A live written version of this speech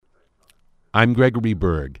I'm Gregory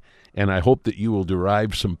Berg, and I hope that you will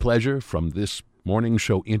derive some pleasure from this morning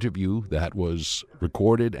show interview that was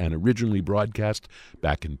recorded and originally broadcast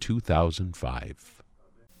back in 2005.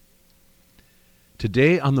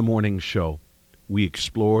 Today on the morning show, we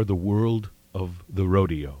explore the world of the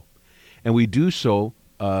rodeo, and we do so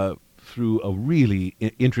through a really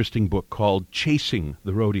interesting book called Chasing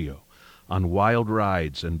the Rodeo, on wild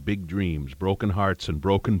rides and big dreams, broken hearts and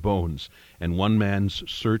broken bones, and one man's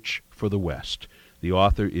search for the West. The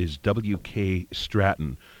author is W.K.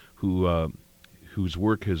 Stratton, whose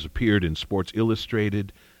work has appeared in Sports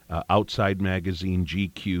Illustrated, Outside Magazine,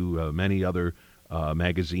 GQ, many other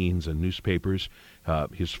magazines and newspapers.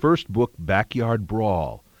 His first book, Backyard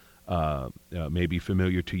Brawl, may be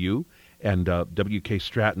familiar to you, and W.K.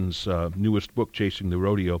 Stratton's newest book, Chasing the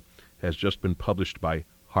Rodeo, has just been published by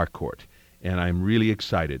Harcourt. And I'm really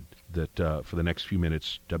excited that for the next few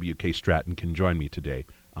minutes, W.K. Stratton can join me today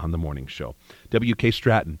on the morning show. W.K.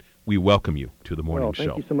 Stratton, we welcome you to the morning show.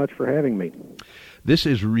 Thank you so much for having me. This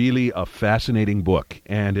is really a fascinating book,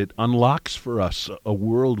 and it unlocks for us a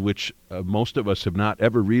world which most of us have not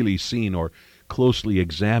ever really seen or closely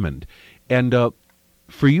examined. And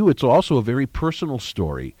for you, it's also a very personal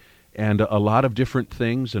story, and a lot of different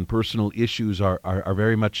things and personal issues are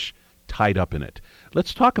very much tied up in it.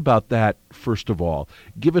 Let's talk about that first of all.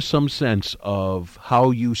 Give us some sense of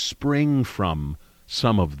how you spring from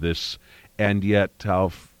some of this, and yet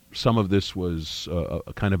how some of this was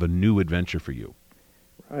a kind of a new adventure for you.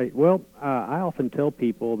 Right. Well, I often tell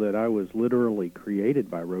people that I was literally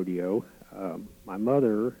created by rodeo. My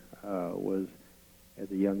mother was,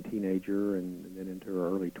 as a young teenager and then into her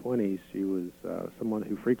early 20s, she was someone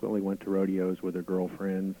who frequently went to rodeos with her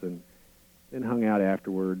girlfriends and then hung out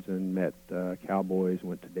afterwards and met cowboys,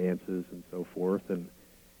 went to dances and so forth. And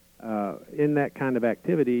in that kind of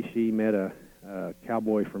activity, she met a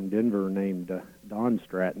cowboy from Denver named Don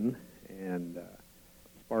Stratton, and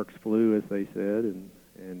sparks flew, as they said,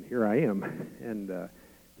 and here I am. And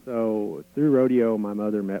so through rodeo, my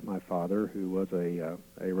mother met my father, who was a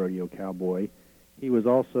rodeo cowboy. He was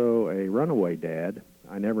also a runaway dad.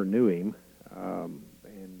 I never knew him,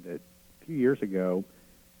 and a few years ago,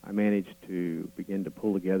 I managed to begin to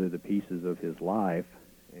pull together the pieces of his life,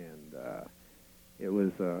 and it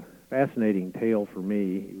was a fascinating tale for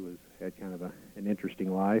me. He had kind of an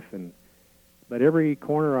interesting life, but every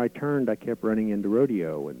corner I turned, I kept running into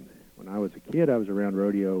rodeo. And when I was a kid, I was around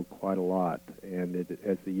rodeo quite a lot, and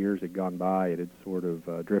as the years had gone by, it had sort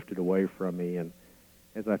of drifted away from me. And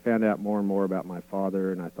as I found out more and more about my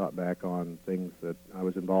father, and I thought back on things that I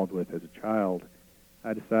was involved with as a child,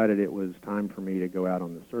 I decided it was time for me to go out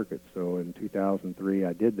on the circuit. So in 2003,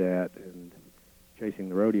 I did that, and Chasing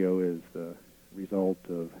the Rodeo is the result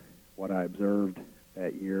of what I observed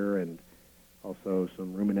that year, and also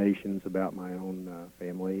some ruminations about my own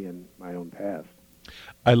family and my own past.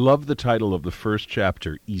 I love the title of the first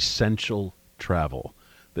chapter, Essential Travel.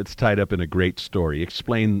 That's tied up in a great story.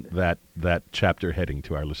 Explain that chapter heading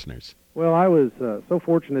to our listeners. Well, I was so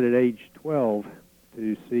fortunate at age 12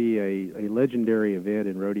 to see a legendary event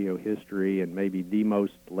in rodeo history, and maybe the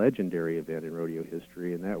most legendary event in rodeo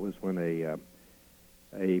history, and that was when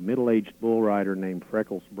a middle-aged bull rider named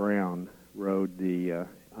Freckles Brown rode the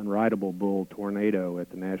unrideable bull Tornado at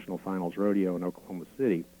the National Finals Rodeo in Oklahoma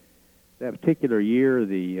City. That particular year,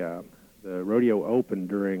 the rodeo opened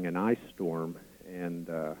during an ice storm, and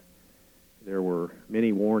there were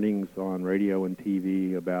many warnings on radio and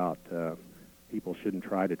TV about people shouldn't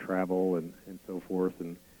try to travel and so forth.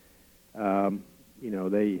 And, I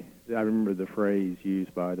remember the phrase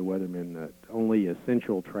used by the weathermen that only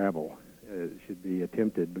essential travel should be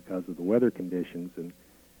attempted because of the weather conditions. And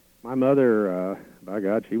my mother, by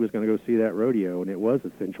God, she was going to go see that rodeo, and it was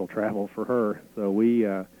essential travel for her. So we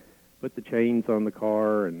put the chains on the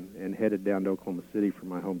car and headed down to Oklahoma City from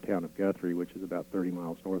my hometown of Guthrie, which is about 30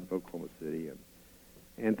 miles north of Oklahoma City.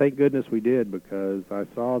 And thank goodness we did, because I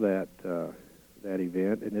saw that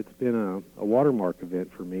event, and it's been a watermark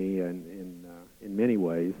event for me in many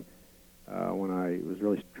ways. When I was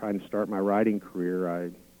really trying to start my writing career,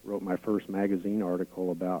 I wrote my first magazine article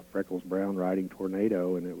about Freckles Brown riding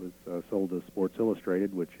Tornado, and it was sold to Sports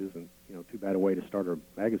Illustrated, which isn't too bad a way to start a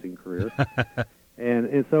magazine career.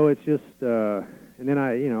 and so it's just and then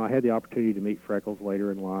I had the opportunity to meet Freckles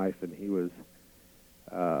later in life, and he was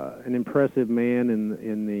an impressive man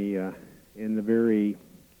in the very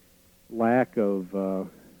lack of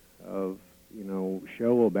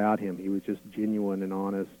show about him. He was just genuine and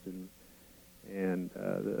honest, and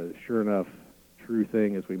the sure enough true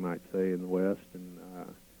thing, as we might say in the West. And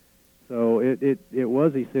so it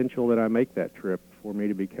was essential that I make that trip for me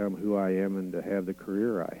to become who I am and to have the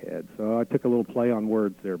career I had. So I took a little play on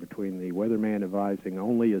words there between the weatherman advising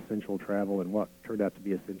only essential travel and what turned out to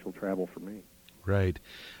be essential travel for me. Right.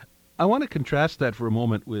 I want to contrast that for a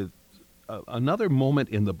moment with another moment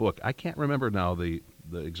in the book. I can't remember now the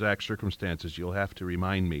exact circumstances. You'll have to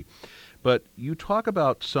remind me. But you talk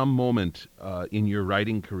about some moment in your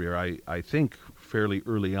writing career, I think fairly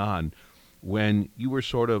early on, when you were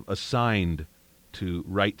sort of assigned to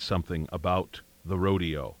write something about the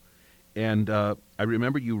rodeo. And I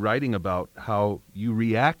remember you writing about how you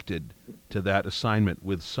reacted to that assignment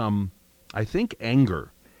with some, I think,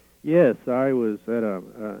 anger. Yes, I was at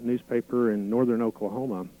a newspaper in northern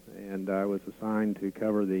Oklahoma, and I was assigned to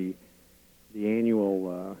cover the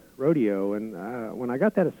annual rodeo. And when I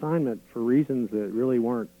got that assignment, for reasons that really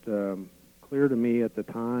weren't clear to me at the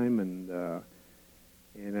time, and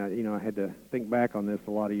I had to think back on this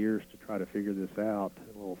a lot of years to try to figure this out,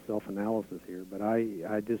 a little self-analysis here. But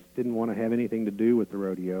I just didn't want to have anything to do with the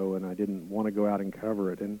rodeo, and I didn't want to go out and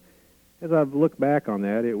cover it. And as I've looked back on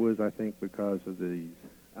that, it was, I think, because of these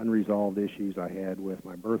unresolved issues I had with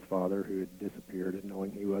my birth father, who had disappeared, and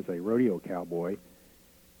knowing he was a rodeo cowboy.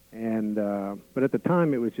 And but at the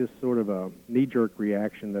time, it was just sort of a knee-jerk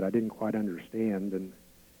reaction that I didn't quite understand. And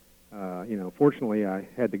fortunately, I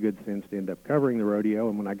had the good sense to end up covering the rodeo.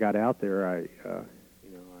 And when I got out there, I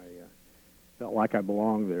felt like I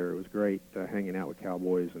belonged there. It was great hanging out with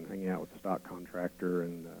cowboys and hanging out with the stock contractor,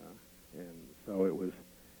 and so it was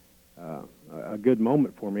a good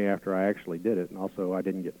moment for me after I actually did it. And also, I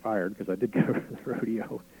didn't get fired because I did cover the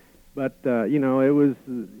rodeo. But, it was,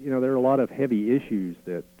 there were a lot of heavy issues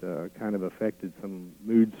that kind of affected some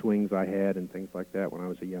mood swings I had and things like that when I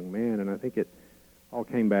was a young man. And I think it all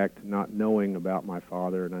came back to not knowing about my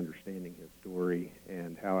father and understanding his story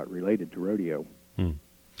and how it related to rodeo.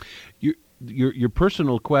 Your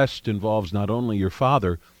personal quest involves not only your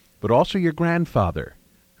father, but also your grandfather,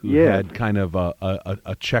 who had kind of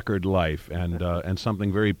a checkered life and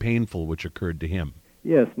something very painful which occurred to him.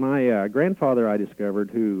 Yes, my grandfather, I discovered,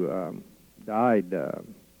 who died a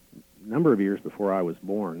number of years before I was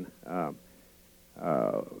born,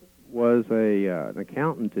 was an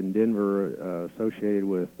accountant in Denver, associated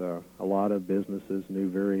with a lot of businesses, knew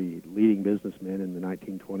very leading businessmen in the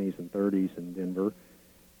 1920s and 30s in Denver,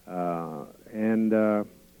 and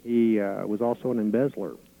he was also an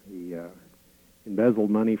embezzler. He embezzled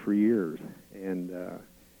money for years, and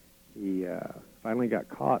he finally got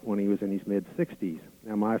caught when he was in his mid-60s.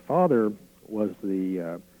 Now, my father was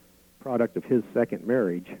the product of his second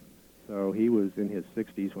marriage, so he was in his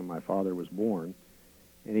 60s when my father was born,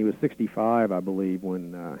 and he was 65, I believe,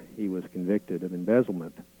 when he was convicted of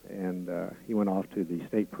embezzlement, and he went off to the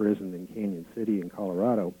state prison in Canyon City in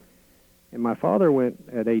Colorado. And my father went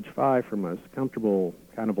at age 5 from a comfortable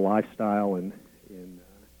kind of lifestyle in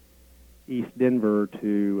East Denver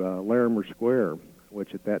to Larimer Square,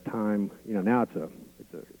 which at that time, now it's a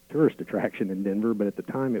tourist attraction in Denver, but at the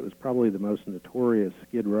time it was probably the most notorious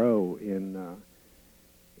Skid Row in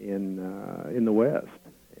the West.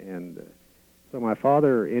 And so my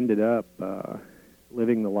father ended up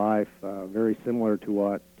living the life very similar to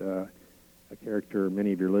what a character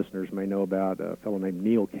many of your listeners may know about, a fellow named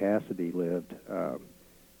Neal Cassady lived.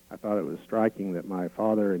 I thought it was striking that my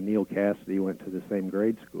father and Neal Cassady went to the same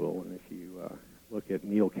grade school, and if you look at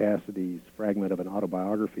Neal Cassady's fragment of an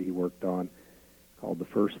autobiography he worked on called The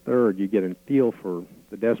First Third, you get a feel for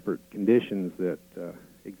the desperate conditions that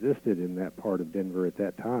existed in that part of Denver at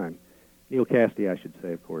that time. Neal Cassady, I should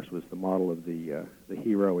say, of course, was the model of the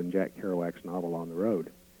hero in Jack Kerouac's novel On the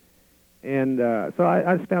Road. And so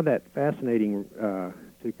I just found that fascinating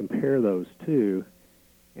to compare those two.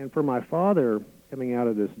 And for my father, coming out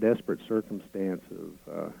of this desperate circumstance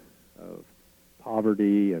of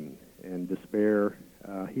poverty and despair,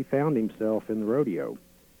 he found himself in the rodeo.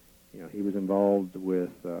 He was involved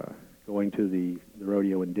with going to the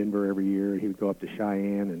rodeo in Denver every year. He would go up to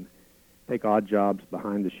Cheyenne and take odd jobs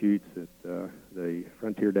behind the chutes at the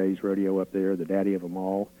Frontier Days rodeo up there, the daddy of them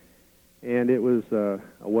all. And it was a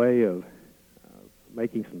way of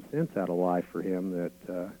making some sense out of life for him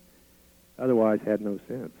that otherwise had no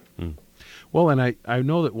sense. Well, and I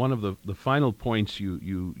know that one of the final points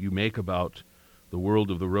you make about the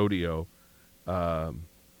world of the rodeo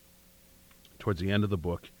towards the end of the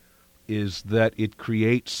book is that it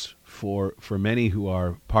creates for many who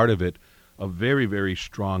are part of it a very, very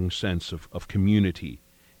strong sense of community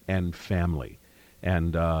and family.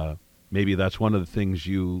 And maybe that's one of the things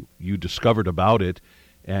you discovered about it,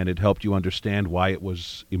 and it helped you understand why it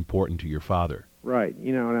was important to your father. Right.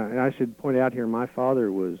 And I should point out here, my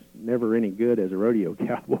father was never any good as a rodeo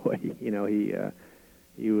cowboy. He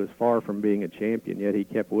he was far from being a champion, yet he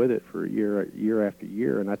kept with it for year after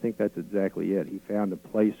year, and I think that's exactly it. He found a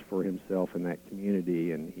place for himself in that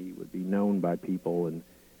community, and he would be known by people, and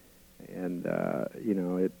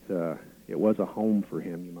it was a home for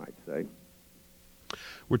him, you might say.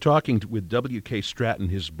 We're talking with W.K. Stratton.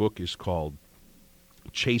 His book is called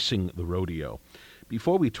Chasing the Rodeo.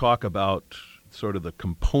 Before we talk about sort of the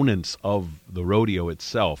components of the rodeo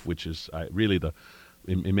itself, which is really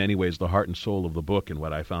in many ways the heart and soul of the book and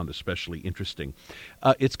what I found especially interesting,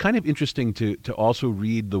 it's kind of interesting to also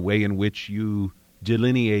read the way in which you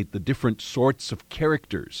delineate the different sorts of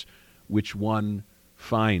characters which one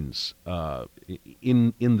finds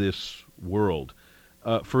in this world.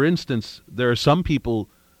 For instance, there are some people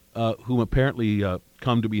whom apparently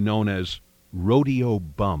come to be known as rodeo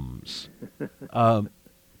bums.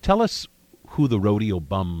 Tell us who the rodeo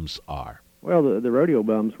bums are. Well, the rodeo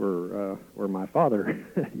bums were my father,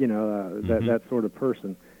 that sort of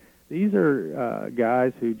person. These are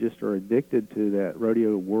guys who just are addicted to that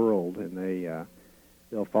rodeo world, and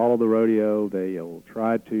they'll follow the rodeo. They'll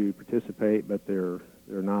try to participate, but they're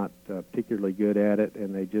not particularly good at it,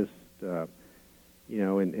 and they just,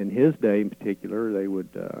 in his day in particular, they would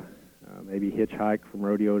maybe hitchhike from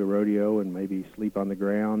rodeo to rodeo and maybe sleep on the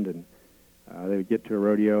ground, and they would get to a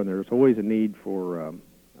rodeo, and there's always a need for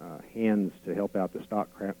hands to help out the stock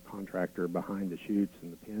contractor behind the chutes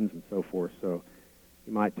and the pins and so forth. So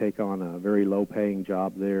you might take on a very low-paying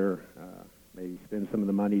job there, maybe spend some of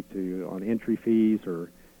the money on entry fees, or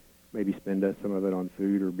maybe spend some of it on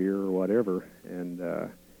food or beer or whatever. And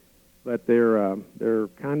but they're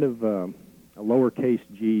kind of a lowercase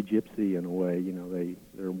g gypsy in a way.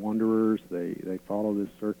 They're wanderers. They follow this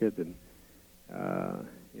circuit, and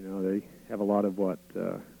they have a lot of what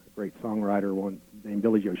a great songwriter named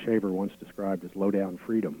Billy Joe Shaver once described as low-down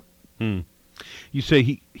freedom. You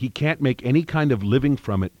say he can't make any kind of living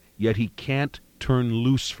from it, yet he can't turn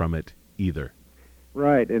loose from it either.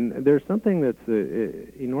 Right, and there's something that's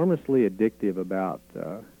enormously addictive about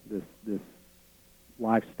this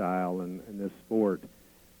lifestyle and this sport.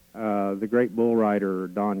 The great bull rider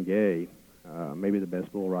Don Gay, maybe the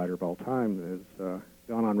best bull rider of all time, has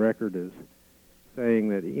gone on record as saying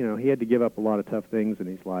that he had to give up a lot of tough things in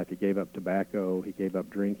his life. He gave up tobacco, he gave up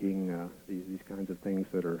drinking, these kinds of things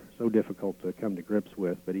that are so difficult to come to grips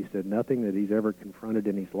with. But he said nothing that he's ever confronted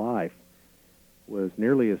in his life was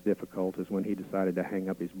nearly as difficult as when he decided to hang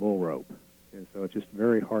up his bull rope. And so it's just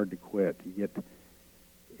very hard to quit. You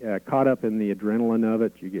get caught up in the adrenaline of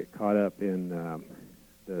it. You get caught up in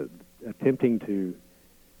the attempting to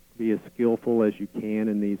be as skillful as you can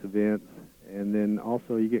in these events. And then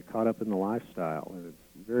also you get caught up in the lifestyle, and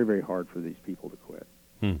it's very, very hard for these people to quit.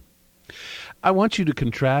 I want you to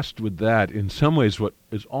contrast with that in some ways what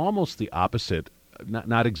is almost the opposite,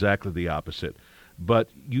 not exactly the opposite, but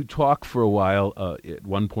you talk for a while at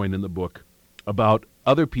one point in the book about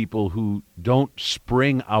other people who don't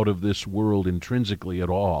spring out of this world intrinsically at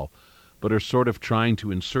all, but are sort of trying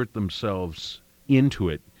to insert themselves into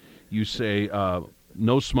it. You say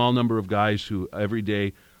no small number of guys who every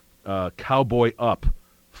day cowboy up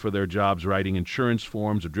for their jobs, writing insurance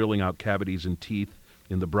forms or drilling out cavities in teeth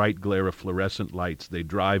in the bright glare of fluorescent lights. They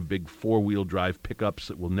drive big four-wheel drive pickups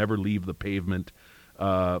that will never leave the pavement.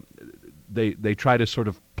 They try to sort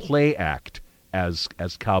of play act as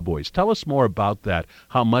cowboys. Tell us more about that,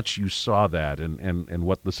 how much you saw that, and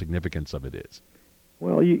what the significance of it is.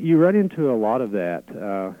 Well, you run into a lot of that.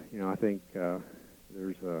 I think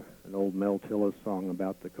there's an old Mel Tillis song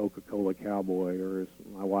about the Coca-Cola cowboy, or as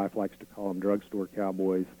my wife likes to call them, drugstore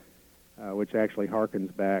cowboys, which actually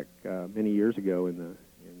harkens back many years ago in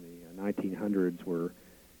the 1900s, where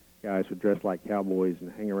guys would dress like cowboys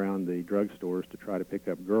and hang around the drugstores to try to pick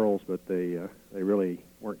up girls, but they really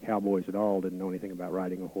weren't cowboys at all, didn't know anything about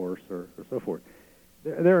riding a horse or so forth.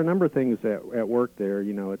 There are a number of things at work there.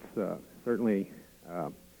 It's certainly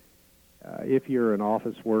if you're an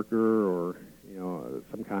office worker or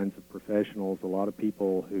some kinds of professionals, a lot of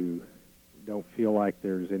people who don't feel like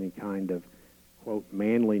there's any kind of, quote,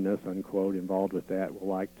 manliness, unquote, involved with that will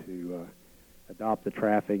like to adopt the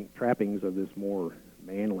trappings of this more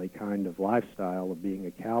manly kind of lifestyle of being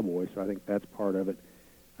a cowboy. So I think that's part of it.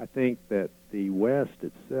 I think that the West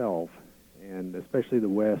itself, and especially the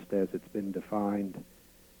West as it's been defined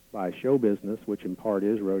by show business, which in part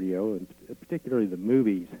is rodeo, and particularly the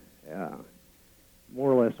movies, more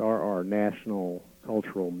or less are our national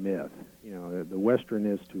cultural myth. The Western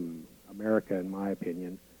is to America, in my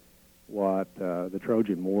opinion, what the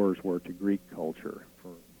Trojan Wars were to Greek culture,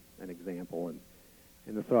 for an example.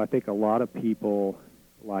 And so I think a lot of people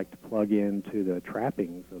like to plug into the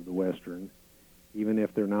trappings of the Western, even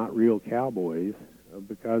if they're not real cowboys.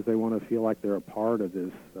 because they want to feel like they're a part of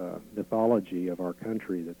this mythology of our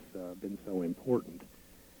country that's been so important.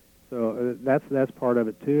 So that's part of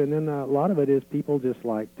it too. And then a lot of it is people just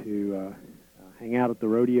like to hang out at the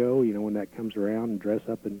rodeo, when that comes around, and dress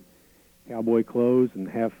up in cowboy clothes and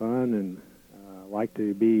have fun, and like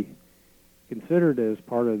to be considered as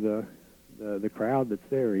part of the crowd that's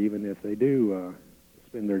there, even if they do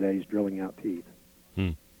spend their days drilling out teeth.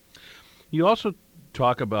 You also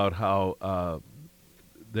talk about how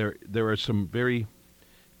there are some very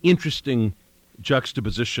interesting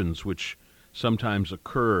juxtapositions which sometimes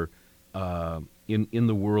occur in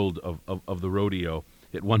the world of the rodeo.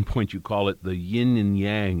 At one point you call it the yin and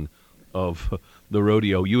yang of the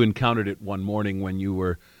rodeo. You encountered it one morning when you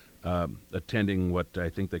were attending what I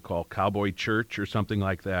think they call cowboy church or something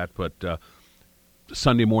like that, but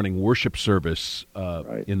Sunday morning worship service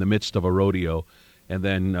Right. in the midst of a rodeo, and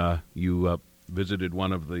then you visited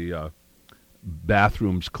one of the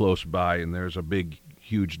bathrooms close by, and there's a big,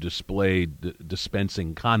 huge display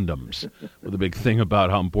dispensing condoms with a big thing about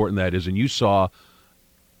how important that is, and you saw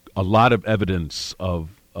a lot of evidence of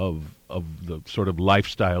the sort of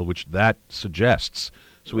lifestyle which that suggests.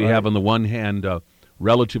 So we Right. have on the one hand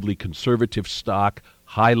relatively conservative stock,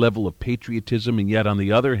 high level of patriotism, and yet on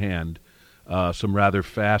the other hand, some rather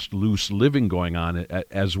fast, loose living going on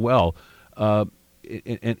as well.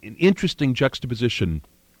 An interesting juxtaposition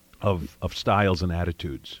of styles and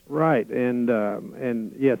attitudes. Right,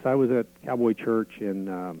 and yes, I was at Cowboy Church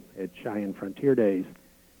at Cheyenne Frontier Days,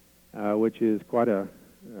 which is quite a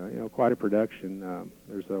production.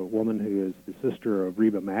 There's a woman who is the sister of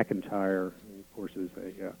Reba McEntire, who of course is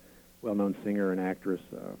a well-known singer and actress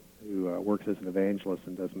who works as an evangelist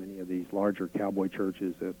and does many of these larger cowboy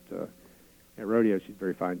churches at rodeo. She's a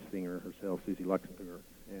very fine singer herself, Susie Luxembourg,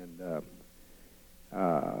 and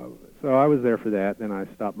so I was there for that. Then I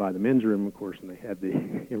stopped by the men's room, of course, and they had the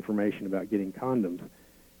information about getting condoms.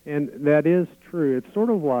 And that is true. It's sort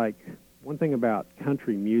of like one thing about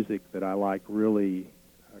country music that I like really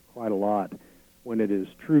quite a lot when it is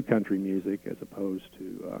true country music as opposed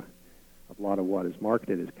to a lot of what is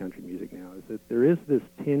marketed as country music now, is that there is this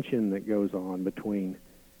tension that goes on between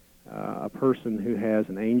a person who has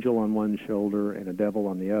an angel on one shoulder and a devil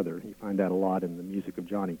on the other. You find that a lot in the music of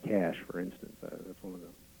Johnny Cash, for instance. That's one of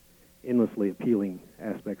the endlessly appealing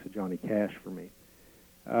aspects of Johnny Cash for me.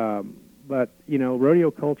 But,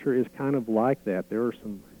 rodeo culture is kind of like that. There are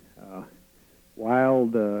some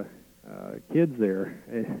wild kids there,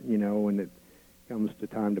 when it comes to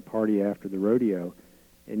time to party after the rodeo.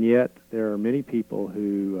 And yet there are many people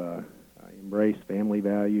who embrace family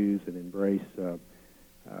values and embrace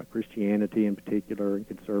Christianity in particular and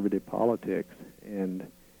conservative politics, and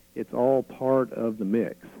it's all part of the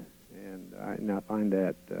mix. And I find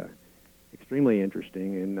that extremely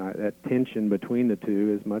interesting, and that tension between the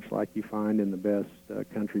two is much like you find in the best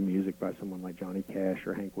country music by someone like Johnny Cash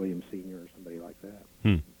or Hank Williams Sr. or somebody like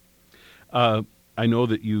that. I know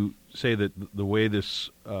that you say that the way this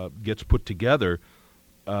gets put together,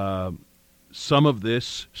 some of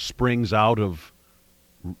this springs out of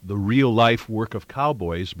the real-life work of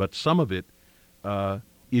cowboys, but some of it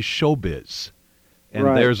is showbiz. And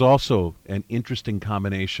Right. there's also an interesting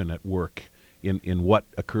combination at work in what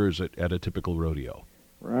occurs at a typical rodeo.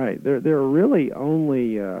 Right. There are really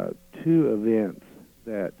only two events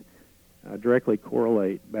that directly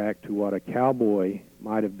correlate back to what a cowboy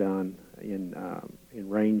might have done in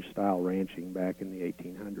range-style ranching back in the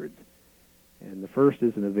 1800s. And the first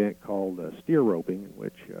is an event called steer roping, in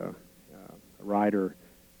which a rider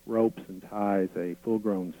ropes and ties a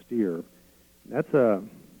full-grown steer. That's a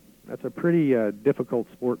pretty difficult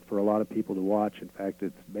sport for a lot of people to watch. In fact,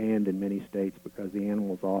 it's banned in many states because the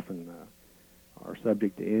animals often are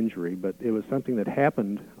subject to injury. But it was something that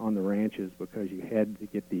happened on the ranches because you had to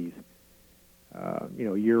get these,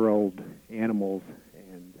 year-old animals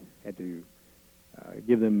and had to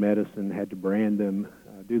give them medicine, had to brand them,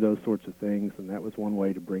 do those sorts of things, and that was one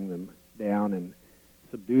way to bring them down and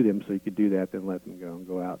subdue them so you could do that, then let them go and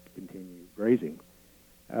go out to continue grazing.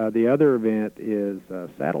 The other event is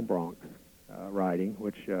saddle bronc riding,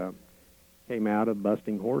 which came out of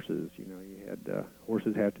busting horses. You had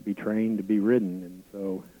horses have to be trained to be ridden, and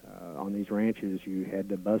so on these ranches you had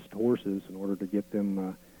to bust horses in order to get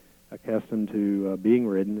them accustomed to being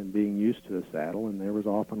ridden and being used to the saddle, and there was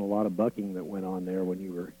often a lot of bucking that went on there when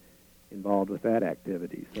you were involved with that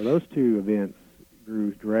activity. So those two events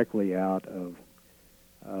grew directly out of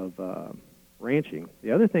ranching.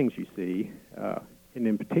 The other things you see, and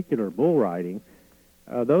in particular bull riding,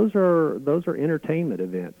 those are entertainment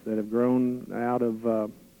events that have grown out of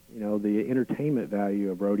the entertainment value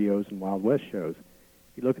of rodeos and Wild West shows.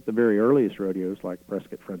 If you look at the very earliest rodeos, like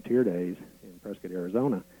Prescott Frontier Days in Prescott,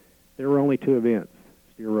 Arizona, there were only two events,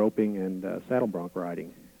 steer roping and saddle bronc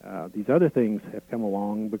riding. These other things have come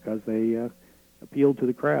along because they appealed to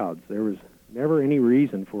the crowds. There was never any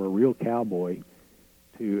reason for a real cowboy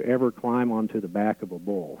to ever climb onto the back of a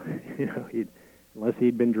bull, unless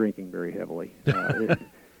he'd been drinking very heavily.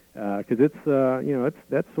 Because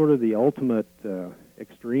that's sort of the ultimate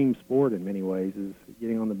extreme sport in many ways, is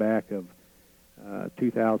getting on the back of a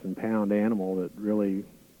 2,000-pound animal that really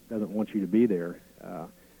doesn't want you to be there.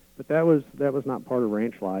 But that was not part of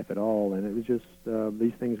ranch life at all, and it was just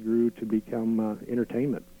these things grew to become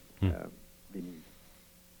entertainment venues.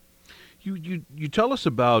 You tell us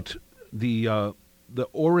about the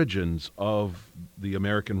origins of the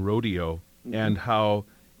American rodeo and how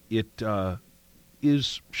it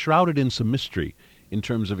is shrouded in some mystery in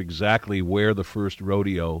terms of exactly where the first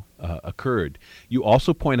rodeo occurred. You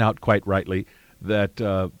also point out quite rightly that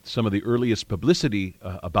some of the earliest publicity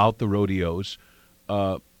about the rodeos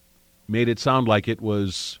made it sound like it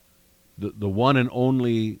was the one and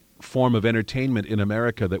only form of entertainment in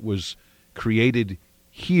America that was created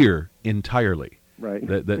here entirely. Right.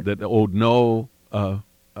 That owed no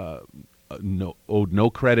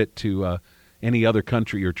credit to any other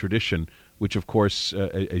country or tradition, which of course,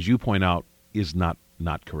 as you point out, is not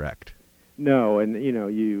correct. No, and if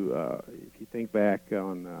you think back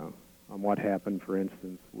on what happened, for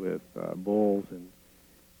instance, with bulls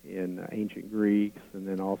in ancient Greeks, and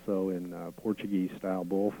then also in Portuguese-style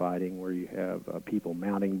bullfighting, where you have people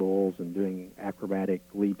mounting bulls and doing acrobatic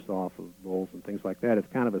leaps off of bulls and things like that.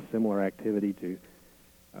 It's kind of a similar activity to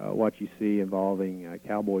what you see involving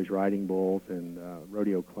cowboys riding bulls and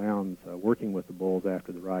rodeo clowns working with the bulls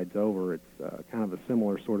after the ride's over. It's kind of a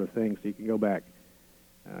similar sort of thing, so you can go back,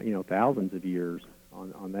 thousands of years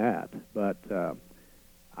on that. But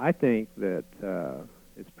I think that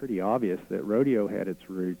it's pretty obvious that rodeo had its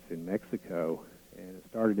roots in Mexico, and it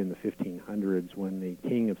started in the 1500s when the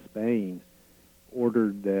King of Spain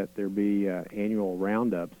ordered that there be annual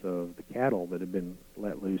roundups of the cattle that had been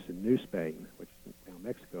let loose in New Spain, which is now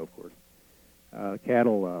Mexico, of course.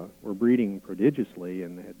 Cattle were breeding prodigiously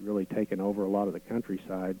and had really taken over a lot of the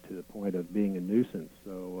countryside to the point of being a nuisance.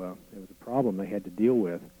 So it was a problem they had to deal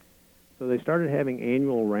with. So they started having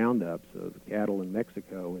annual roundups of cattle in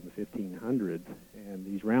Mexico in the 1500s, and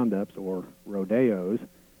these roundups, or rodeos,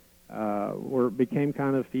 became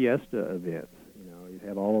kind of fiesta events. You'd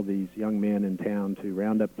have all of these young men in town to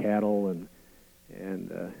round up cattle and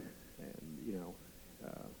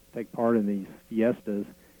take part in these fiestas,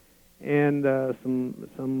 and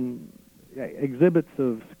some exhibits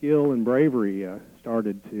of skill and bravery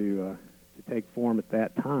started to take form at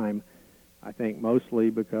that time. I think mostly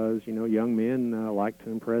because, young men like to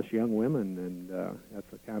impress young women, and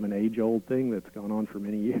that's a kind of an age-old thing that's gone on for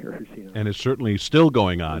many years. And it's certainly still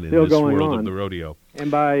going on in this world of the rodeo. And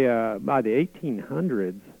by the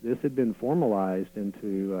 1800s, this had been formalized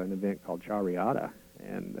into an event called charreada,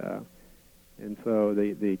 and so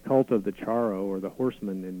the cult of the charro, or the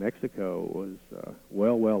horseman in Mexico, was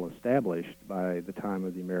well established by the time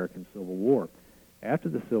of the American Civil War. After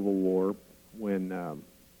the Civil War, when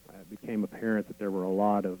it became apparent that there were a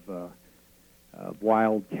lot of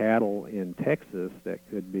wild cattle in Texas that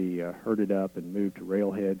could be herded up and moved to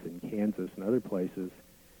railheads in Kansas and other places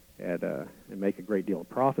and make a great deal of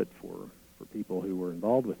profit for people who were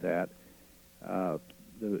involved with that.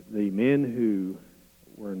 The men who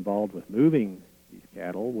were involved with moving these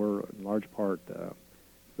cattle were in large part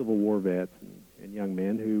Civil War vets and young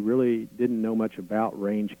men who really didn't know much about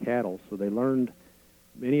range cattle, so they learned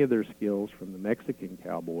many of their skills from the Mexican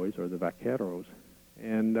cowboys, or the vaqueros.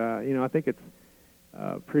 And, I think it's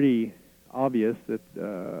pretty obvious that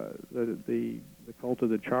the cult of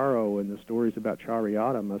the charro and the stories about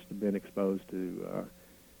charreada must have been exposed to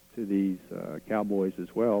these cowboys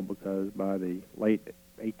as well, because by the late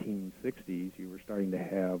 1860s, you were starting to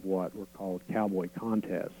have what were called cowboy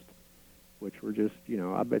contests, which were just,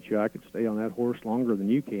 I bet you I could stay on that horse longer than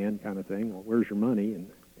you can kind of thing. Well, where's your money? And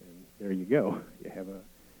there you go. You have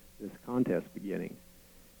this contest beginning.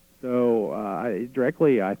 So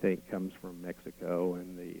directly, I think, comes from Mexico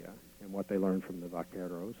and what they learned from the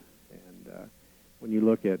vaqueros. And when you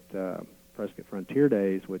look at Prescott Frontier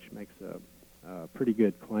Days, which makes a pretty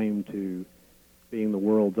good claim to being the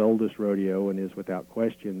world's oldest rodeo, and is without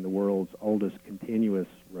question the world's oldest continuous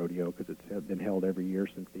rodeo, because it's been held every year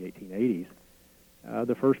since the 1880s.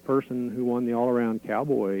 The first person who won the all-around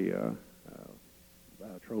cowboy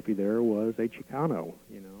trophy there was a Chicano,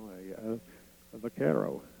 a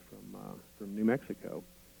vaquero from New Mexico,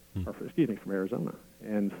 or from Arizona.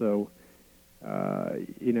 And so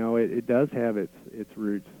it does have its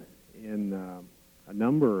roots in a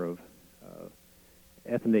number of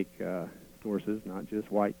ethnic sources, not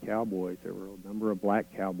just white cowboys. There were a number of black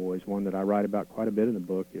cowboys. One that I write about quite a bit in the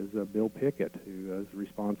book is Bill Pickett, who is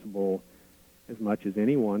responsible as much as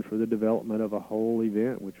anyone for the development of a whole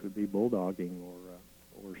event, which would be bulldogging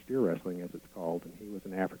or steer wrestling, as it's called. And he was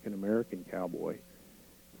an African American cowboy.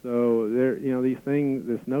 So there, these things.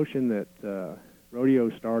 This notion that rodeo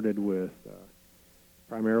started with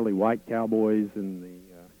primarily white cowboys in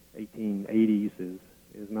the 1880s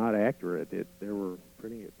is not accurate. There were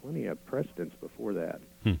plenty of precedents before that.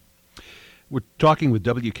 We're talking with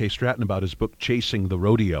W.K. Stratton about his book, Chasing the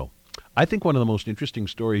Rodeo. I think one of the most interesting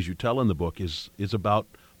stories you tell in the book is about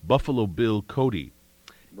Buffalo Bill Cody,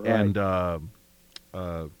 Right. and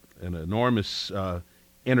an enormous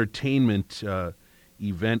entertainment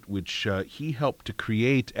event which he helped to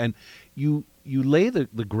create. And you lay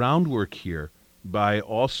the groundwork here by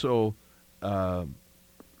also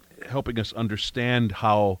helping us understand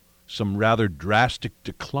how some rather drastic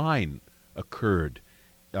decline occurred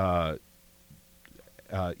in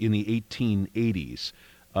the 1880s.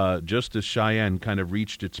 Just as Cheyenne kind of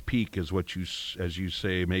reached its peak as as you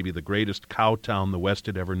say, maybe the greatest cow town the West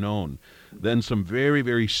had ever known. Then some very,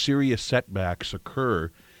 very serious setbacks occur,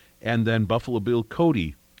 and then Buffalo Bill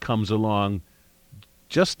Cody comes along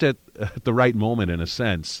just at the right moment, in a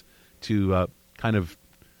sense, to kind of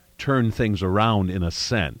turn things around, in a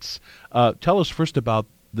sense. Tell us first about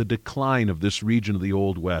the decline of this region of the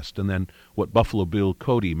Old West, and then what Buffalo Bill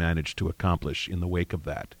Cody managed to accomplish in the wake of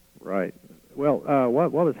that. Right. Well,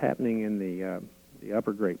 what was happening in the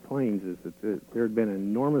Upper Great Plains is that there had been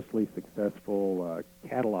enormously successful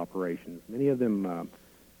cattle operations. Many of them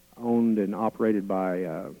owned and operated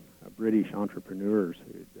by British entrepreneurs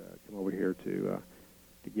who'd come over here to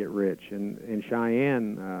get rich. And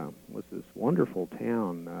Cheyenne was this wonderful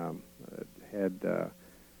town. It had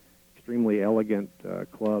extremely elegant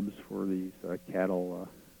clubs for these cattle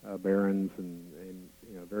barons, and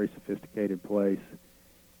very sophisticated place.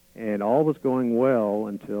 And all was going well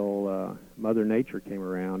until Mother Nature came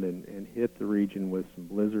around and hit the region with some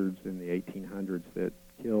blizzards in the 1800s that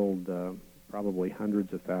killed probably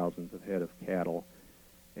hundreds of thousands of head of cattle.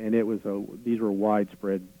 And these were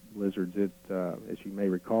widespread blizzards. As you may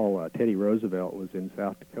recall, Teddy Roosevelt was in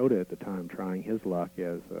South Dakota at the time trying his luck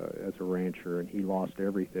as a rancher, and he lost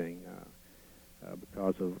everything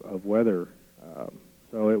because of weather.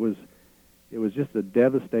 So it was just a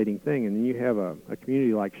devastating thing. And then you have a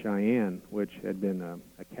community like Cheyenne, which had been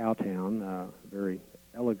a cow town, a very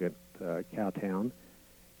elegant cow town,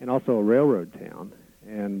 and also a railroad town.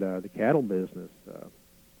 And the cattle business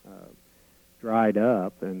dried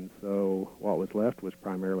up, and so what was left was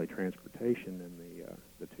primarily transportation and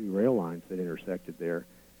the two rail lines that intersected there.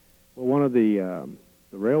 Well, one of the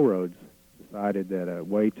railroads decided that a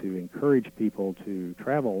way to encourage people to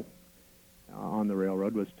travel on the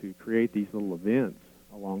railroad was to create these little events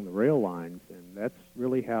along the rail lines, and that's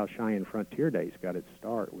really how Cheyenne Frontier Days got its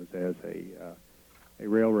start, was as a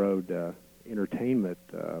railroad entertainment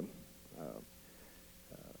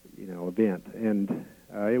event. And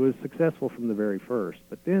it was successful from the very first.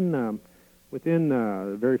 But then within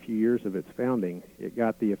very few years of its founding, it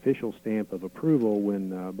got the official stamp of approval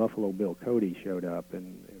when Buffalo Bill Cody showed up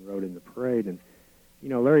and rode in the parade. And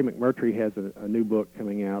Larry McMurtry has a new book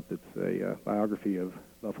coming out that's a biography of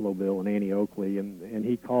Buffalo Bill and Annie Oakley, and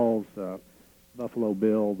he calls Buffalo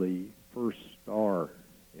Bill the first star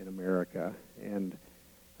in America. And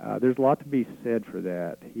there's a lot to be said for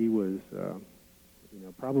that. He was,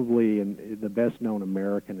 probably the best-known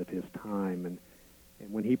American of his time, and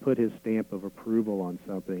when he put his stamp of approval on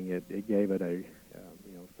something, it gave it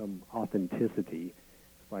some authenticity.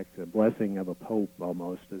 Like the blessing of a pope,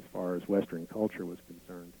 almost, as far as Western culture was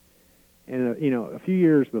concerned. And a few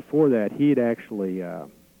years before that, he had actually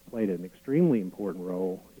played an extremely important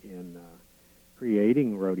role in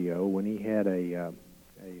creating rodeo when he had a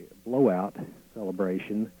blowout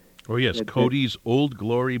celebration. Oh yes, Cody's Old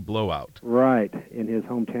Glory Blowout. Right, in his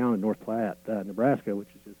hometown in North Platte, Nebraska, which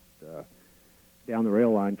is just down the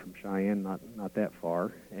rail line from Cheyenne, not that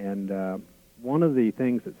far. And one of the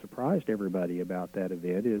things that surprised everybody about that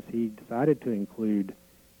event is he decided to include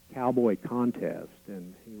cowboy contests,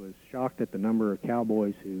 and he was shocked at the number of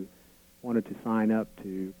cowboys who wanted to sign up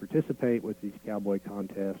to participate with these cowboy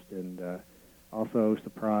contests, and also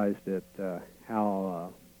surprised at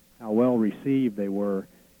how well received they were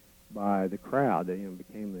by the crowd. They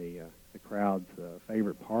became the crowd's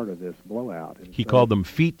favorite part of this blowout. And he called them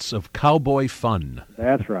feats of cowboy fun.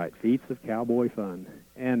 That's right, feats of cowboy fun.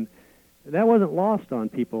 And that wasn't lost on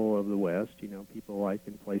people of the West. People like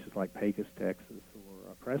in places like Pecos, Texas,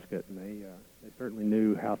 or Prescott, and they certainly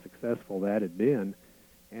knew how successful that had been,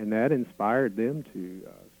 and that inspired them to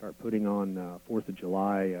start putting on 4th of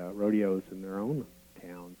July rodeos in their own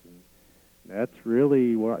towns, and that's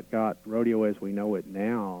really what got rodeo as we know it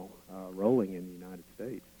now rolling in the United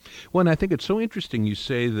States. Well, and I think it's so interesting you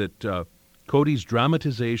say that Cody's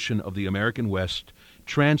dramatization of the American West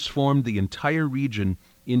transformed the entire region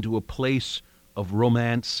into a place of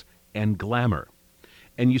romance and glamour.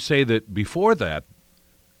 And you say that before that,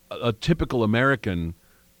 a typical American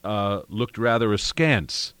looked rather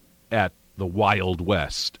askance at the Wild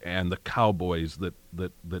West and the cowboys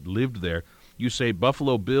that lived there. You say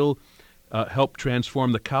Buffalo Bill helped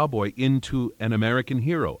transform the cowboy into an American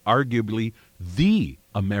hero, arguably the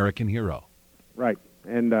American hero. Right.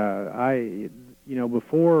 And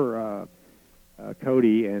before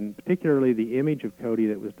Cody, and particularly the image of Cody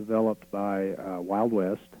that was developed by Wild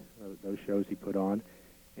West, those shows he put on,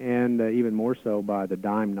 and even more so by the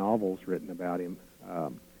dime novels written about him.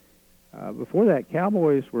 Before that,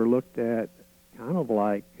 cowboys were looked at kind of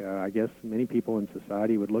like, I guess many people in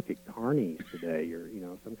society would look at carnies today, or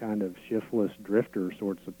some kind of shiftless drifter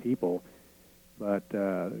sorts of people. But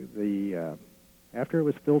after it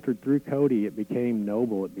was filtered through Cody, it became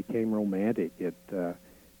noble, it became romantic, it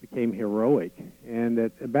became heroic. And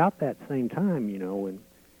at about that same time, when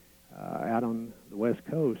out on the West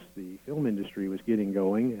Coast, the film industry was getting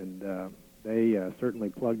going, and they certainly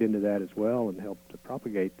plugged into that as well and helped to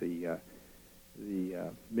propagate the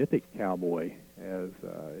mythic cowboy as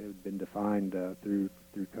it had been defined through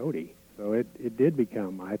Cody. So it did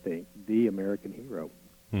become, I think, the American hero.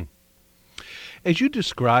 As you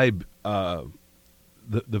describe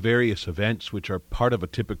the various events which are part of a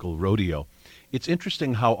typical rodeo, it's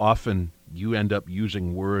interesting how often you end up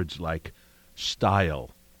using words like style,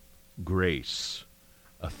 grace,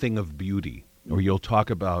 a thing of beauty, or you'll talk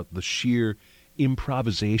about the sheer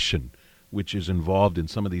improvisation which is involved in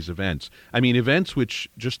some of these events. I mean, events which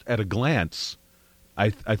just at a glance, I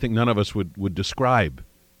think none of us would describe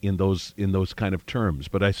in those kind of terms.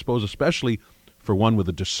 But I suppose especially for one with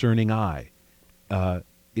a discerning eye,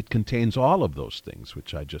 it contains all of those things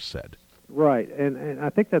which I just said. Right, and I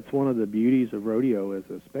think that's one of the beauties of rodeo as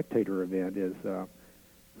a spectator event is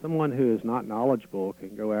someone who is not knowledgeable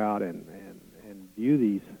can go out and view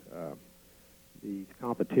these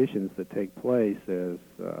competitions that take place as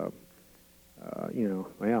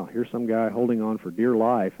well, here's some guy holding on for dear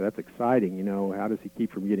life. That's exciting. How does he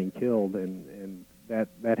keep from getting killed? And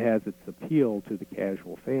that has its appeal to the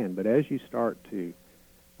casual fan. But as you start to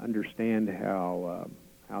understand how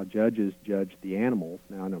judges judge the animals,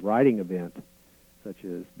 now in a riding event such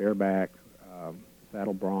as bareback,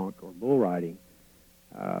 saddle bronc, or bull riding,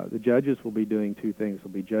 the judges will be doing two things.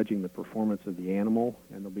 They'll be judging the performance of the animal,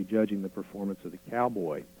 and they'll be judging the performance of the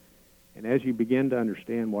cowboy. And as you begin to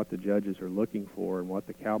understand what the judges are looking for and what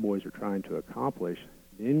the cowboys are trying to accomplish,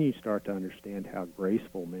 then you start to understand how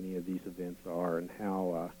graceful many of these events are and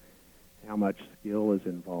how much skill is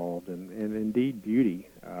involved and indeed beauty.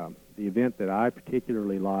 The event that I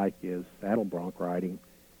particularly like is saddle bronc riding.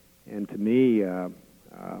 And to me,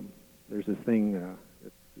 there's this thing that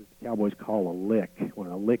cowboys call a lick, when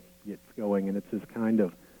a lick gets going, and it's this kind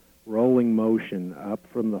of rolling motion up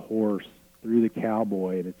from the horse through the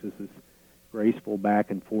cowboy, and it's just this graceful back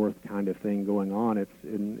and forth kind of thing going on.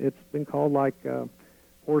 It's been called like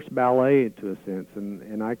horse ballet to a sense,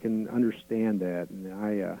 and I can understand that.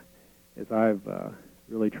 And as I've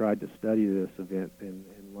really tried to study this event and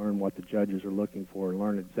learn what the judges are looking for and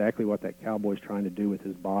learn exactly what that cowboy's trying to do with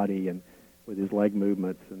his body and with his leg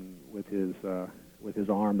movements and with his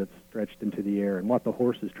arm that's stretched into the air and what the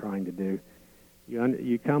horse is trying to do,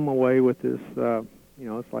 you come away with this,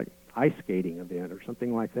 it's like ice skating event or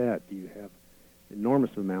something like that. You have an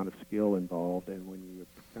enormous amount of skill involved, and when you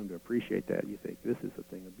come to appreciate that, you think this is a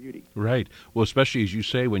thing of beauty. Right. Well, especially as you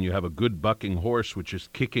say, when you have a good bucking horse which is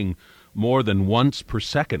kicking more than once per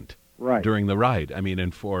second during the ride. I mean,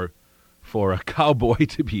 and for a cowboy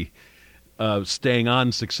to be staying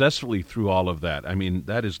on successfully through all of that, I mean,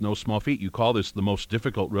 that is no small feat. You call this the most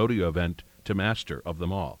difficult rodeo event to master of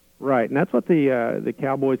them all. Right, and that's what the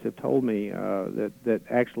cowboys have told me that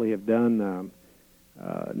actually have done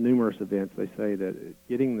numerous events. They say that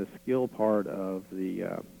getting the skill part of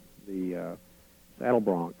the saddle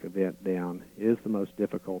bronc event down is the most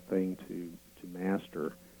difficult thing to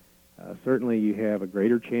master. Certainly, you have a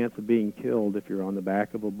greater chance of being killed if you're on the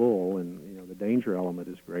back of a bull, and the danger element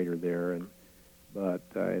is greater there, and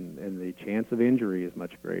the chance of injury is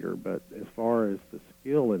much greater. But as far as the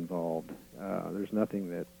skill involved, there's nothing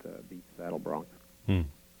that beats saddle bronc.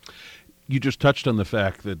 You just touched on the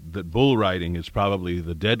fact that bull riding is probably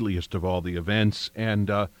the deadliest of all the events, and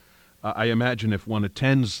I imagine if one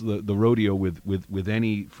attends the rodeo with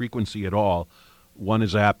any frequency at all, one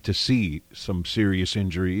is apt to see some serious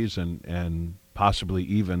injuries and possibly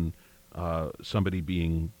even somebody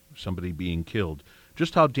being killed.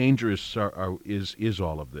 Just how dangerous is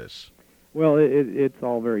all of this? Well, it's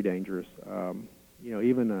all very dangerous.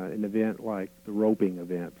 Even an event like the roping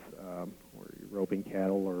events, where you're roping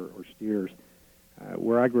cattle or steers.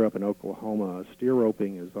 Where I grew up in Oklahoma, steer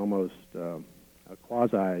roping is almost a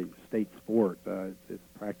quasi-state sport. It's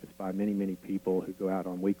practiced by many, many people who go out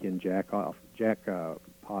on weekend jackpot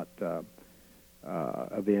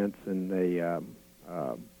events, and they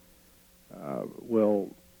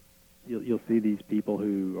you'll see these people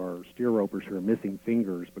who are steer ropers who are missing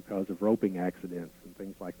fingers because of roping accidents and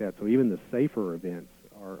things like that. So even the safer events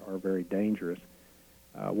are very dangerous.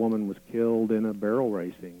 A woman was killed in a barrel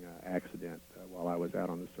racing accident while I was out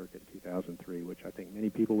on the circuit in 2003, which I think many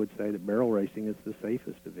people would say that barrel racing is the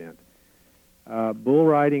safest event. Bull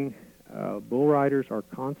riders are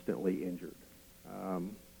constantly injured.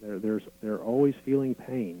 They're always feeling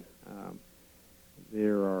pain.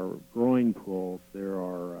 There are groin pulls. There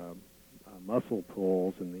are muscle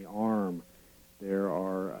pulls in the arm. There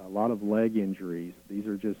are a lot of leg injuries. These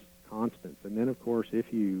are just constants. And then, of course,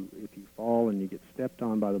 if you fall and you get stepped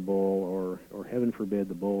on by the bull, or heaven forbid,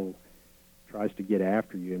 the bull tries to get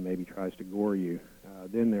after you and maybe tries to gore you,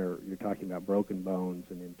 then you're talking about broken bones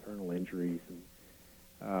and internal injuries,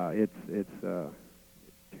 and it's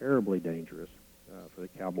terribly dangerous for the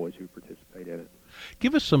cowboys who participate in it.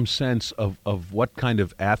 Give us some sense of what kind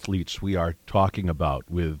of athletes we are talking about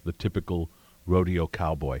with the typical rodeo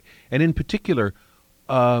cowboy. And in particular,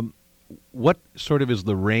 what sort of is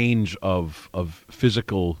the range of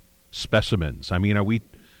physical specimens? I mean, are we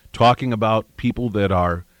talking about people that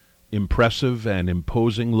are impressive and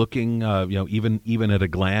imposing looking, even at a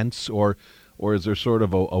glance, or is there sort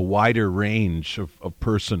of a wider range of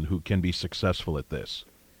person who can be successful at this?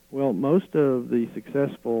 Well, most of the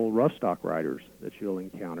successful rough stock riders that you'll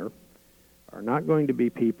encounter are not going to be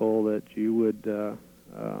people that you would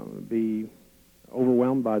be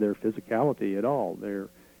overwhelmed by their physicality at all. They're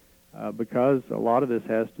because a lot of this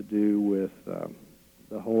has to do with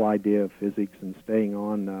the whole idea of physics and staying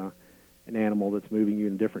on an animal that's moving you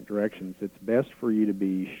in different directions. It's best for you to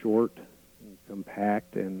be short, and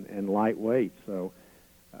compact, and lightweight. So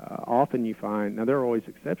often you find, now there are always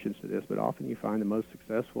exceptions to this, but often you find the most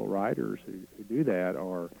successful riders who do that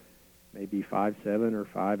are maybe 5'7" or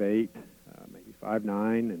 5'8", maybe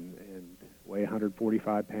 5'9", and weigh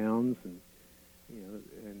 145 pounds, and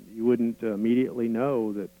you wouldn't immediately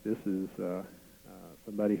know that this is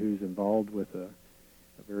somebody who's involved with a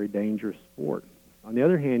very dangerous sport. On the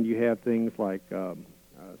other hand, you have things like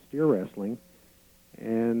steer wrestling,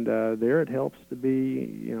 and there it helps to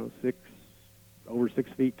be over 6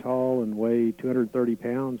 feet tall and weigh 230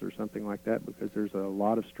 pounds or something like that, because there's a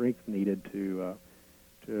lot of strength needed to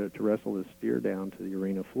wrestle this steer down to the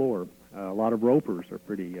arena floor. A lot of ropers are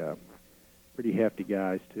pretty hefty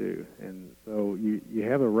guys too, and so you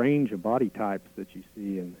have a range of body types that you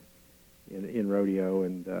see in rodeo,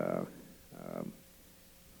 and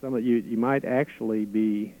some of you might actually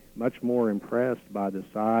be much more impressed by the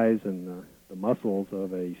size and the muscles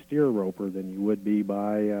of a steer roper than you would be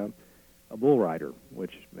by a bull rider,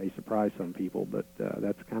 which may surprise some people, but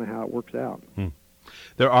that's kind of how it works out.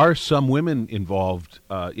 There are some women involved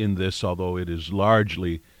in this, although it is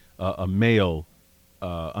largely a male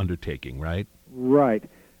undertaking, right? Right.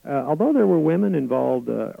 Although there were women involved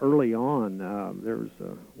early on, there was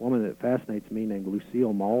a woman that fascinates me named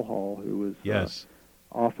Lucille Mulhall, who was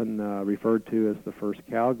often referred to as the first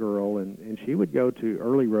cowgirl, and she would go to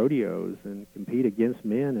early rodeos and compete against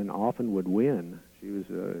men and often would win. She was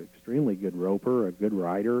an extremely good roper, a good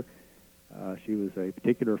rider. She was a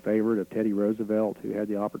particular favorite of Teddy Roosevelt, who had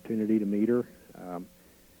the opportunity to meet her.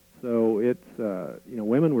 So it's,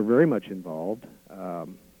 women were very much involved. A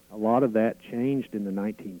lot of that changed in the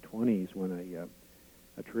 1920s when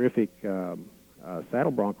a terrific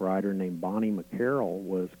saddle bronc rider named Bonnie McCarroll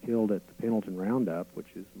was killed at the Pendleton Roundup, which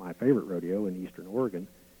is my favorite rodeo in eastern Oregon.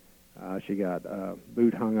 She got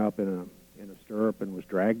boot hung up in a stirrup and was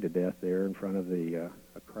dragged to death there in front of a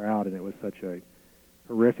crowd, and it was such a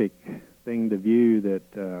horrific thing to view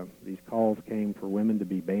that these calls came for women to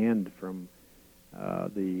be banned from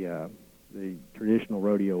the traditional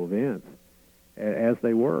rodeo events, as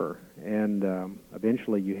they were. And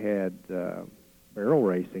eventually you had barrel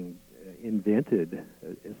racing invented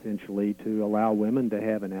essentially to allow women to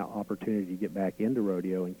have an opportunity to get back into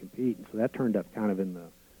rodeo and compete. And so that turned up kind of in the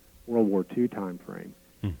World War II time frame.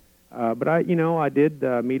 But I did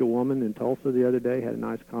meet a woman in Tulsa the other day, had a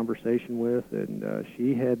nice conversation with, and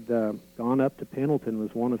she had gone up to Pendleton,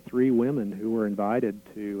 was one of 3 women who were invited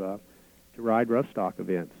to ride rough stock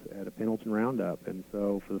events at a Pendleton Roundup. And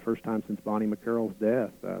so for the first time since Bonnie McCarroll's death,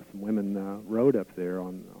 some women rode up there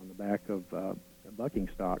on the back of bucking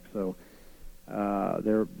stock. So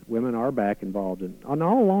women are back involved. And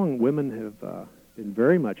all along, women have been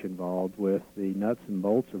very much involved with the nuts and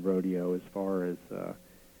bolts of rodeo as far as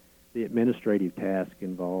the administrative task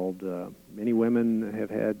involved. Many women have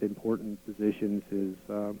had important positions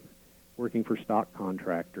as working for stock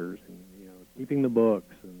contractors and keeping the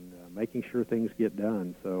books and making sure things get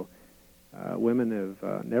done. So women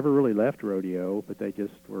have never really left rodeo, but they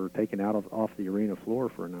just were taken off the arena floor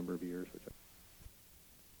for a number of years.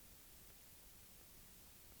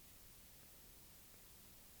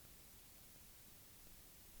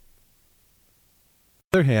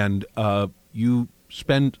 On the other hand, you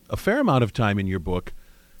spend a fair amount of time in your book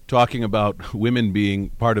talking about women being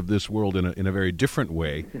part of this world in a very different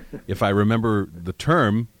way. If I remember the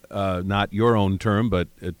term, not your own term, but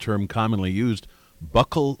a term commonly used,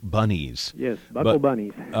 buckle bunnies. Yes, buckle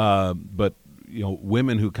bunnies. But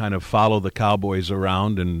women who kind of follow the cowboys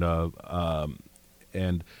around, and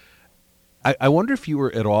I wonder if you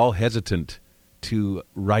were at all hesitant to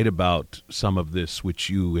write about some of this which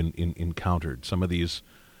you encountered, some of these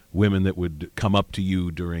women that would come up to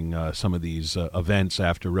you during some of these events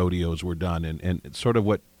after rodeos were done, and sort of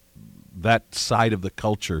what that side of the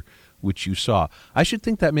culture which you saw. I should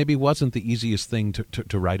think that maybe wasn't the easiest thing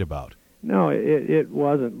to write about. No, it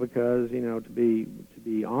wasn't, because to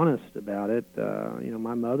be honest about it,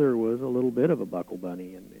 my mother was a little bit of a buckle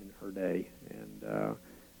bunny in her day,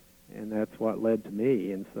 and that's what led to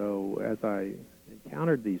me. And so as I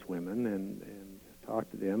encountered these women and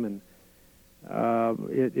talked to them, and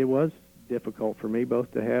it was difficult for me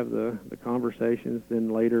both to have the conversations, then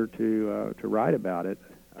later to write about it.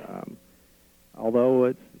 Although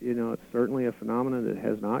it's certainly a phenomenon that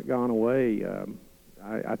has not gone away.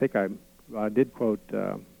 I think I did quote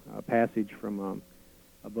a passage from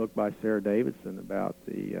a book by Sarah Davidson about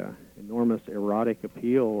the enormous erotic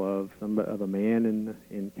appeal of a man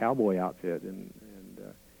in cowboy outfit, and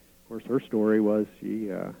of course her story was she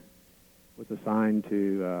was assigned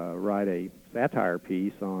to write a satire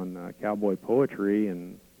piece on cowboy poetry,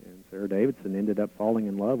 and Sarah Davidson ended up falling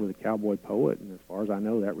in love with a cowboy poet, and as far as I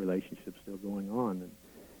know, that relationship's still going on. And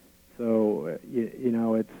so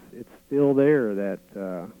it's still there,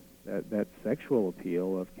 that sexual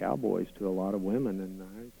appeal of cowboys to a lot of women, and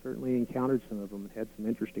I certainly encountered some of them and had some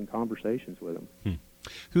interesting conversations with them.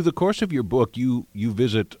 Through the course of your book, you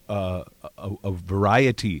visit a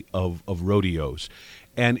variety of rodeos,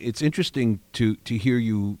 and it's interesting to hear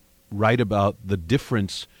you write about the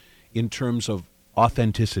difference in terms of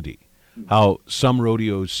authenticity, how some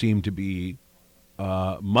rodeos seem to be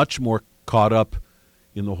much more caught up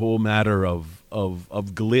in the whole matter of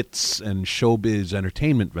glitz and showbiz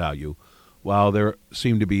entertainment value, while there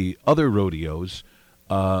seem to be other rodeos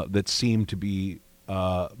that seem to be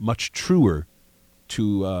much truer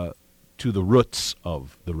to the roots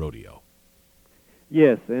of the rodeo.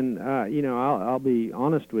 Yes, and I'll be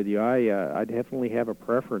honest with you. I definitely have a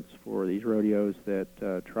preference for these rodeos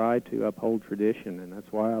that try to uphold tradition, and that's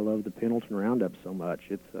why I love the Pendleton Roundup so much.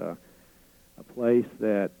 It's a place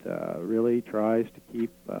that really tries to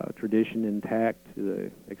keep tradition intact to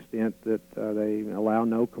the extent that they allow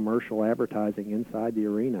no commercial advertising inside the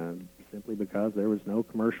arena, simply because there was no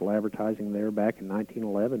commercial advertising there back in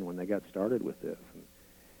 1911 when they got started with this.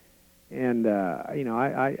 And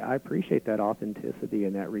I appreciate that authenticity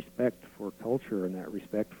and that respect for culture and that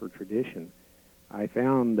respect for tradition. I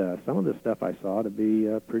found some of the stuff I saw to be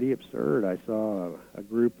pretty absurd. I saw a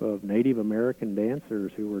group of Native American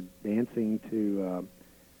dancers who were dancing to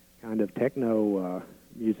kind of techno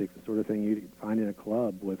music, the sort of thing you'd find in a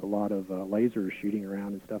club with a lot of lasers shooting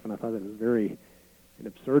around and stuff. And I thought it was an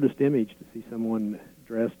absurdist image to see someone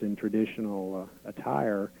dressed in traditional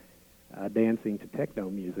attire dancing to techno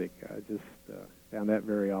music. I just found that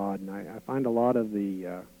very odd, and I find a lot of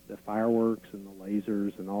the fireworks and the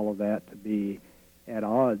lasers and all of that to be at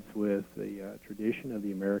odds with the tradition of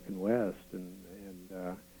the American West, and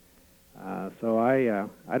so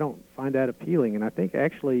I don't find that appealing. And I think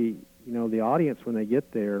actually, the audience when they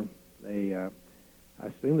get there, I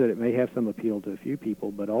assume that it may have some appeal to a few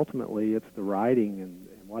people, but ultimately it's the riding and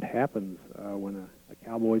what happens when a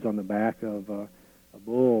cowboy's on the back of a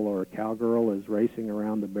bull, or a cowgirl is racing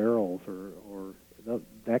around the barrels, or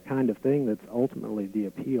that kind of thing that's ultimately the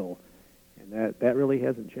appeal. And that really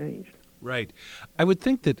hasn't changed. Right. I would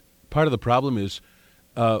think that part of the problem is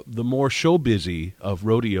the more show busy of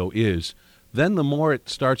rodeo is, then the more it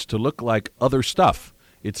starts to look like other stuff.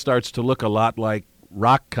 It starts to look a lot like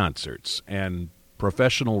rock concerts and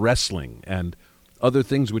professional wrestling and other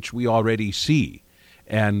things which we already see.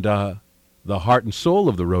 And the heart and soul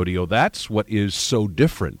of the rodeo, that's what is so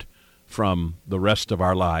different from the rest of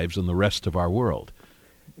our lives and the rest of our world.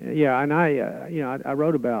 Yeah, and I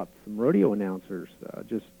wrote about some rodeo announcers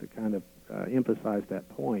just to kind of emphasize that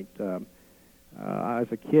point. As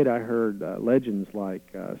a kid, I heard legends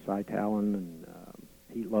like Cy Talon and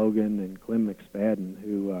Pete Logan and Clem McSpadden,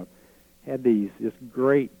 who had these just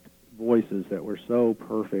great voices that were so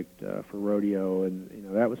perfect for rodeo, and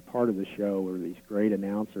that was part of the show, were these great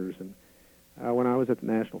announcers. And when I was at the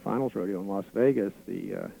National Finals Rodeo in Las Vegas,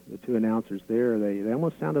 the two announcers there, they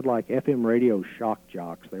almost sounded like FM radio shock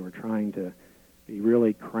jocks. They were trying to be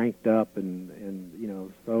really cranked up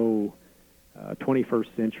and so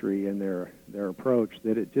 21st century in their approach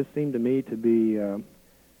that it just seemed to me to be a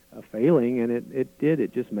failing, and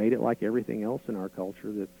it just made it like everything else in our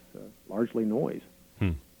culture that's largely noise.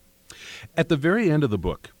 At the very end of the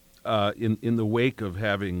book, in the wake of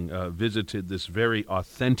having visited this very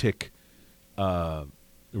authentic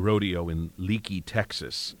rodeo in Leakey,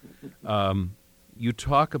 Texas, you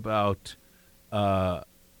talk about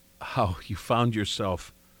how you found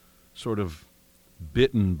yourself sort of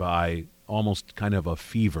bitten by almost kind of a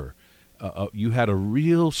fever. You had a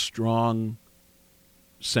real strong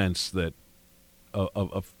sense that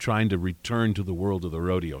of trying to return to the world of the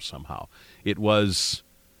rodeo somehow. It was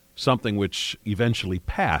something which eventually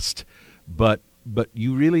passed, but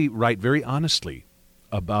you really write very honestly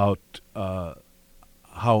about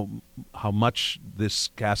how much this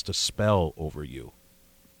cast a spell over you.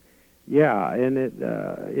 Yeah, and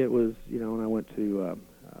it was, when I went to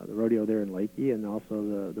the rodeo there in Leakey and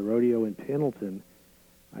also the rodeo in Pendleton,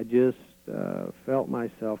 I just felt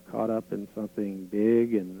myself caught up in something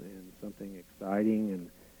big and something exciting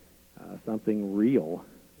and something real.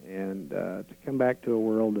 And to come back to a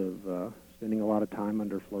world of spending a lot of time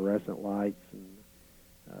under fluorescent lights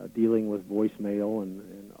and dealing with voicemail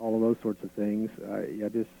and all of those sorts of things, I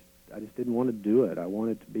just didn't want to do it. I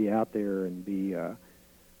wanted to be out there and be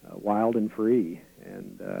wild and free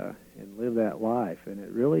and live that life. And it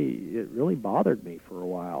really bothered me for a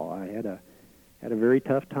while. I had a very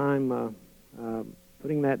tough time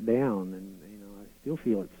putting that down, and I still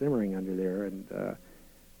feel it simmering under there. And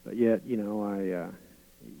but yet,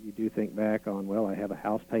 you do think back on, well, I have a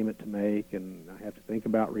house payment to make, and I have to think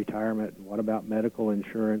about retirement, and what about medical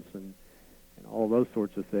insurance, and all those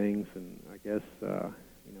sorts of things. And I guess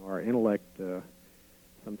our intellect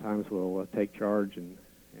sometimes will take charge and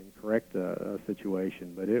correct a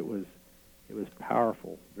situation. But it was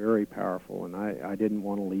powerful, very powerful, and I didn't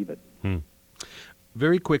want to leave it.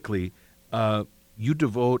 Very quickly, you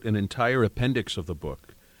devote an entire appendix of the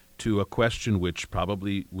book to a question which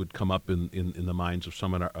probably would come up in the minds of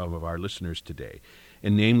some of our listeners today,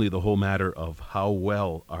 and namely the whole matter of how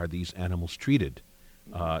well are these animals treated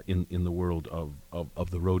in the world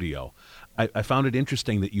of the rodeo. I found it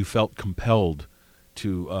interesting that you felt compelled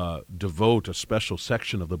to devote a special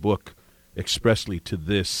section of the book expressly to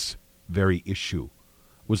this very issue.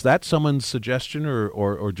 Was that someone's suggestion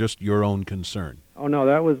or just your own concern? Oh, no,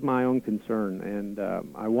 that was my own concern, and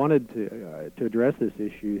I wanted to address this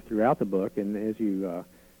issue throughout the book. And as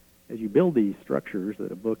you build these structures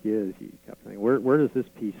that a book is, you kept saying, where does this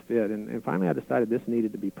piece fit? And finally I decided this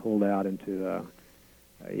needed to be pulled out into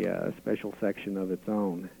a special section of its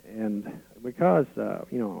own. And because,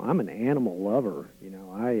 I'm an animal lover,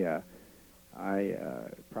 I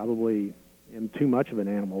probably am too much of an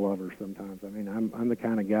animal lover sometimes. I mean, I'm the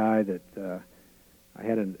kind of guy that I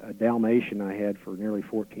had a Dalmatian I had for nearly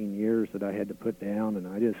 14 years that I had to put down, and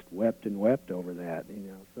I just wept and wept over that.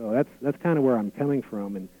 So that's kind of where I'm coming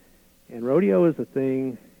from. And rodeo is a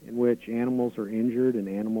thing in which animals are injured and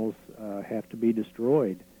animals have to be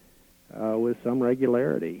destroyed with some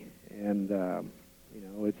regularity. And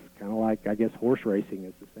it's kind of like, I guess, horse racing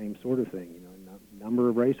is the same sort of thing. A number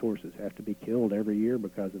of racehorses have to be killed every year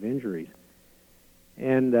because of injuries.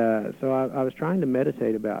 And so I was trying to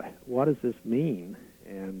meditate about what does this mean,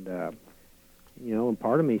 and and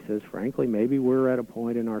part of me says, frankly, maybe we're at a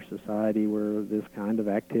point in our society where this kind of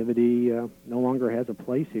activity no longer has a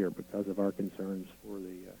place here because of our concerns for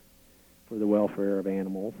the welfare of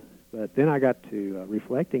animals. But then I got to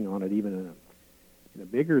reflecting on it even in a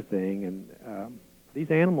bigger thing, and these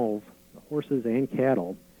animals, horses and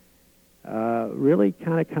cattle, really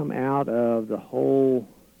kind of come out of the whole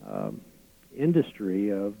industry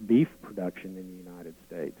of beef production in the United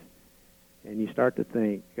States. And you start to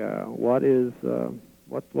think, what is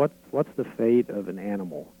what's the fate of an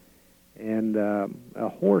animal? And a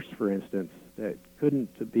horse, for instance, that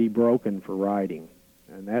couldn't be broken for riding,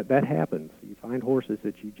 and that happens. You find horses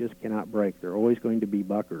that you just cannot break. They're always going to be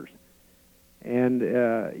buckers. And,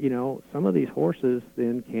 some of these horses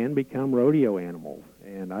then can become rodeo animals.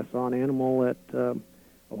 And I saw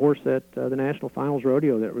a horse at the National Finals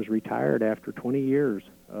Rodeo that was retired after 20 years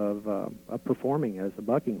of performing as a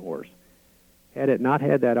bucking horse. Had it not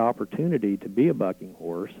had that opportunity to be a bucking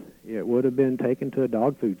horse, it would have been taken to a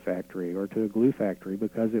dog food factory or to a glue factory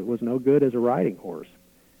because it was no good as a riding horse.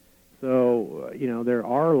 So, there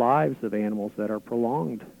are lives of animals that are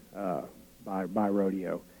prolonged by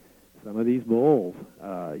rodeo. Some of these bulls,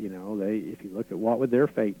 if you look at what would their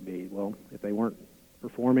fate be, well, if they weren't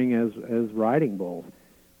performing as riding bulls,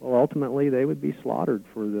 well, ultimately they would be slaughtered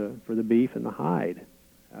for the beef and the hide.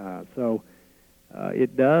 So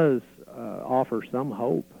it does offer some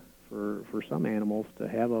hope for some animals to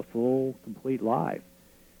have a full, complete life.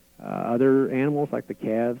 Other animals like the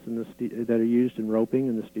calves and that are used in roping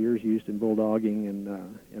and the steers used in bulldogging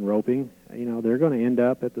and roping, they're going to end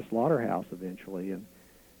up at the slaughterhouse eventually. And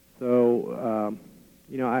so,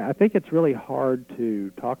 I think it's really hard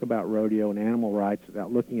to talk about rodeo and animal rights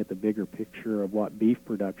without looking at the bigger picture of what beef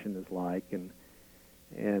production is like, and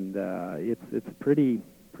it's a pretty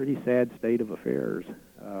sad state of affairs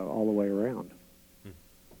all the way around.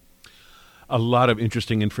 A lot of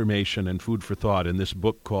interesting information and food for thought in this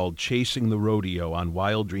book called Chasing the Rodeo: On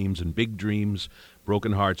Wild Dreams and Big Dreams,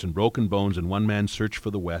 Broken Hearts and Broken Bones, and One Man's Search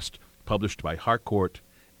for the West, published by Harcourt,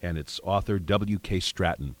 and its author W.K.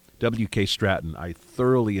 Stratton. W.K. Stratton, I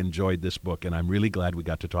thoroughly enjoyed this book, and I'm really glad we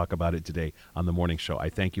got to talk about it today on the morning show. I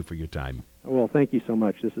thank you for your time. Well, thank you so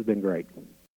much. This has been great.